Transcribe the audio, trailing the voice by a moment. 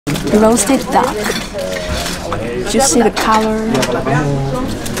roasted duck. Do you see the color?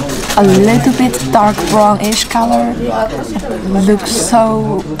 A little bit dark brownish color. Looks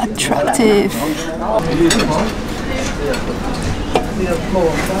so attractive.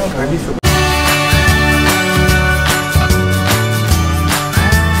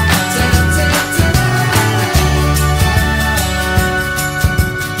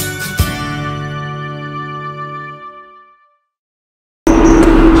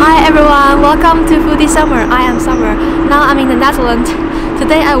 Hi everyone, welcome to Foodie Summer. I am Summer. Now I'm in the Netherlands.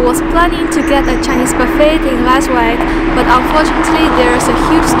 Today I was planning to get a Chinese buffet in Laaswijk, but unfortunately there's a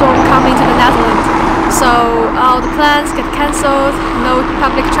huge storm coming to the Netherlands. So all the plans get cancelled, no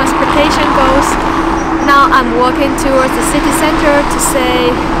public transportation goes. Now I'm walking towards the city center to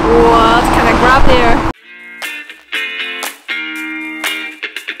say what can I grab there.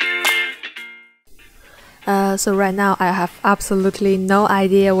 So right now I have absolutely no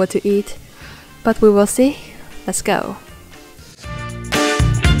idea what to eat, but we will see. Let's go.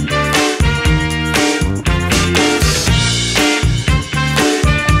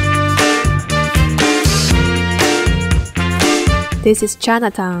 This is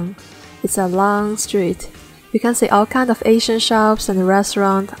Chinatown. It's a long street. You can see all kinds of Asian shops and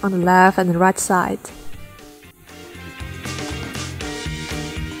restaurants on the left and the right side.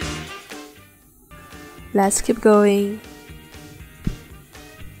 Let's keep going.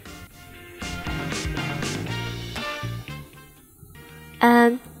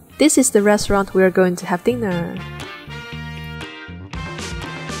 And this is the restaurant we are going to have dinner.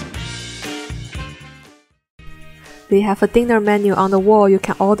 They have a dinner menu on the wall you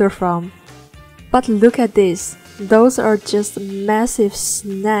can order from. But look at this. Those are just massive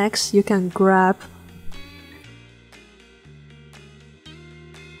snacks you can grab.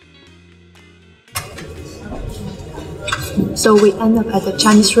 So we end up at a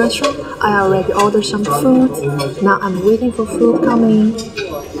Chinese restaurant. I already ordered some food. Now I'm waiting for food coming.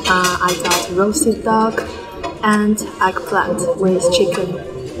 I got roasted duck and eggplant with chicken.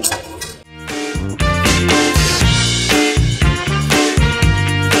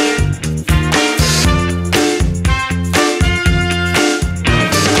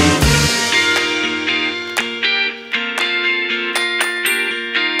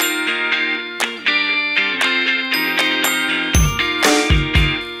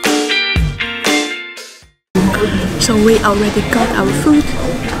 So we already got our food.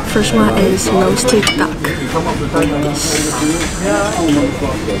 First one is roasted duck, like this.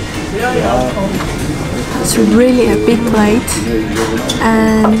 It's really a big plate,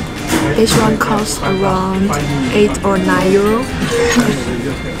 and each one costs around 8 or 9 euro.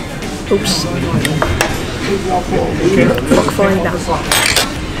 Oops. Fork falling down.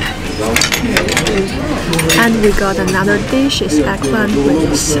 And we got another dish, is eggplant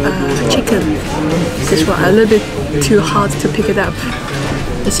with chicken. This one a little bit too hot to pick it up.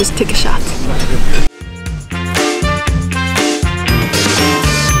 Let's just take a shot.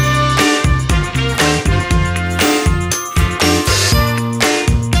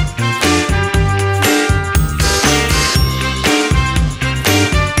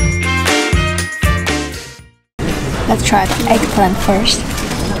 Let's try the eggplant first.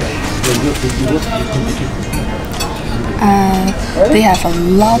 They have a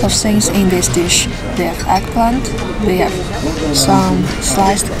lot of things in this dish. They have eggplant, they have some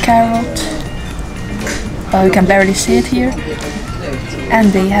sliced carrot, you can barely see it here,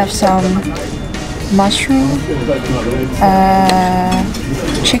 and they have some mushroom,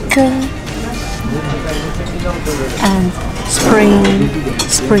 chicken, and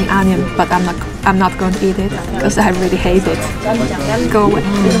spring onion, but I'm not going to eat it because I really hate it. Go away.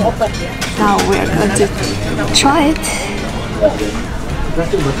 Now we're going to try it.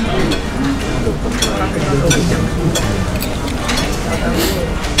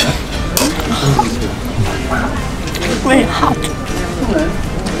 Very hot.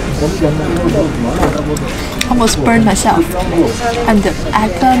 Almost burned myself. And the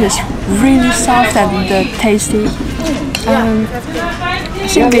eggplant is really soft and tasty. I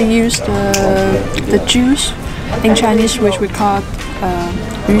think they use the juice in Chinese, which we call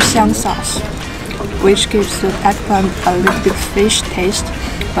yuxiang sauce, which gives the eggplant a little bit fish taste,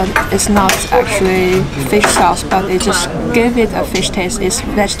 but it's not actually fish sauce, but it just gives it a fish taste. It's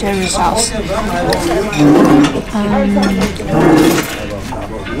vegetarian sauce.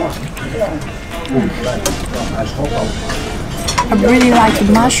 I really like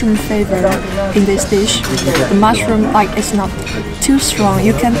the mushroom flavor in this dish. The mushroom, it's not too strong.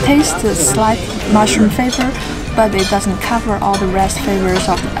 You can taste the slight mushroom flavor, but it doesn't cover all the rest flavors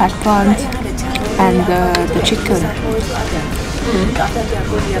of the eggplant and the chicken.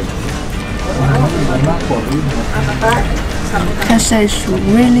 Can say it's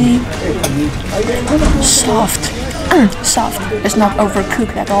really soft. Soft. It's not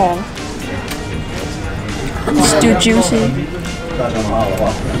overcooked at all. It's still juicy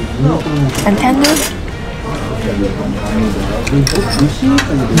and tender.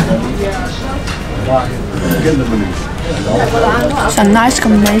 It's a nice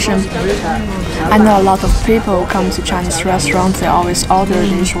combination. I know a lot of people come to Chinese restaurants, they always order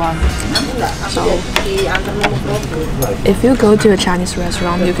this one. So if you go to a Chinese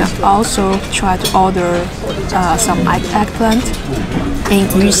restaurant, you can also try to order some eggplant in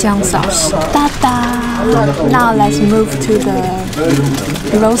yuxiang sauce. Ta-da! Now let's move to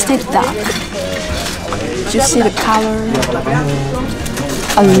the roasted duck. You see the color?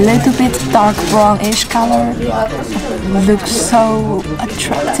 A little bit dark brownish color. Looks so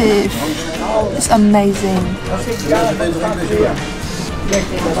attractive. It's amazing.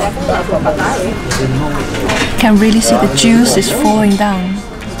 Can really see the juice is falling down.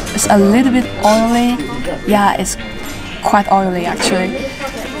 It's a little bit oily. Yeah, it's quite oily actually.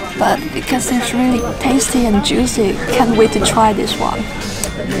 But because it's really tasty and juicy, can't wait to try this one.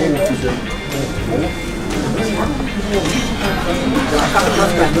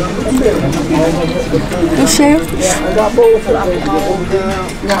 You see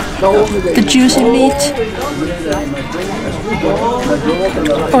the juicy meat.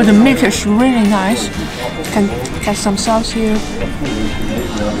 Oh, the meat is really nice. You can get some sauce here.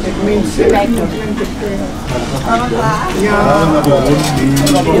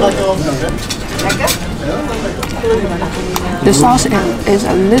 The sauce is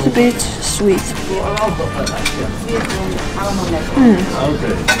a little bit sweet.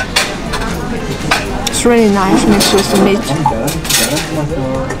 It's really nice mixed with the meat.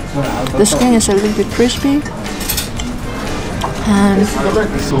 The skin is a little bit crispy. And it's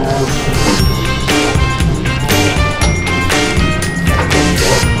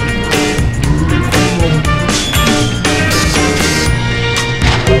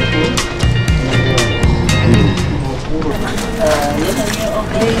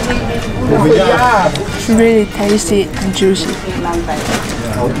really tasty and juicy.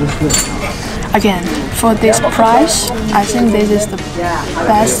 Again, for this price, I think this is the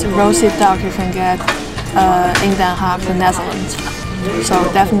best roasted duck you can get in Den Haag, the Netherlands. So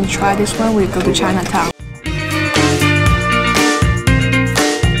definitely try this one when you go to Chinatown.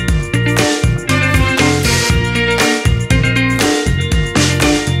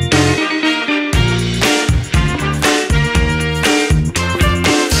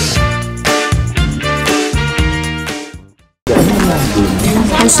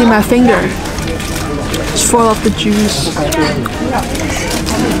 I see my finger. It's full of the juice.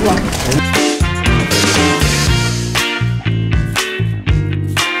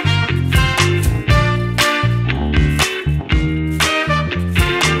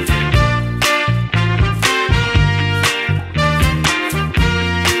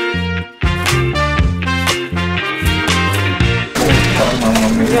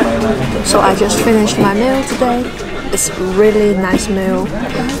 So I just finished my meal today. It's a really nice meal,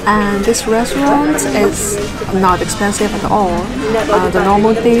 and this restaurant is not expensive at all. The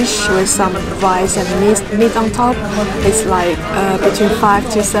normal dish with some rice and meat on top is like between 5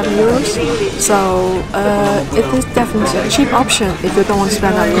 to 7 euros. So it is definitely a cheap option if you don't want to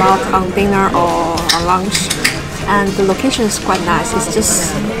spend a lot on dinner or on lunch. And the location is quite nice. It's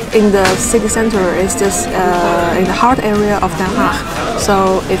just in the city center. It's just in the heart area of Den Haag.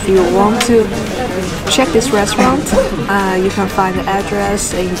 So if you want to check this restaurant, you can find the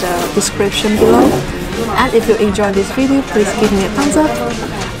address in the description below. And if you enjoyed this video, please give me a thumbs up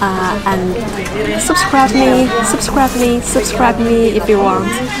and subscribe me if you want,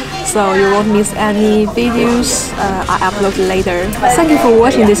 so you won't miss any videos I upload later. Thank you for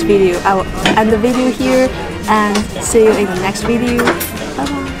watching this video. I will end the video here and see you in the next video. Bye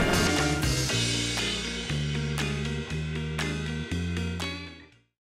bye.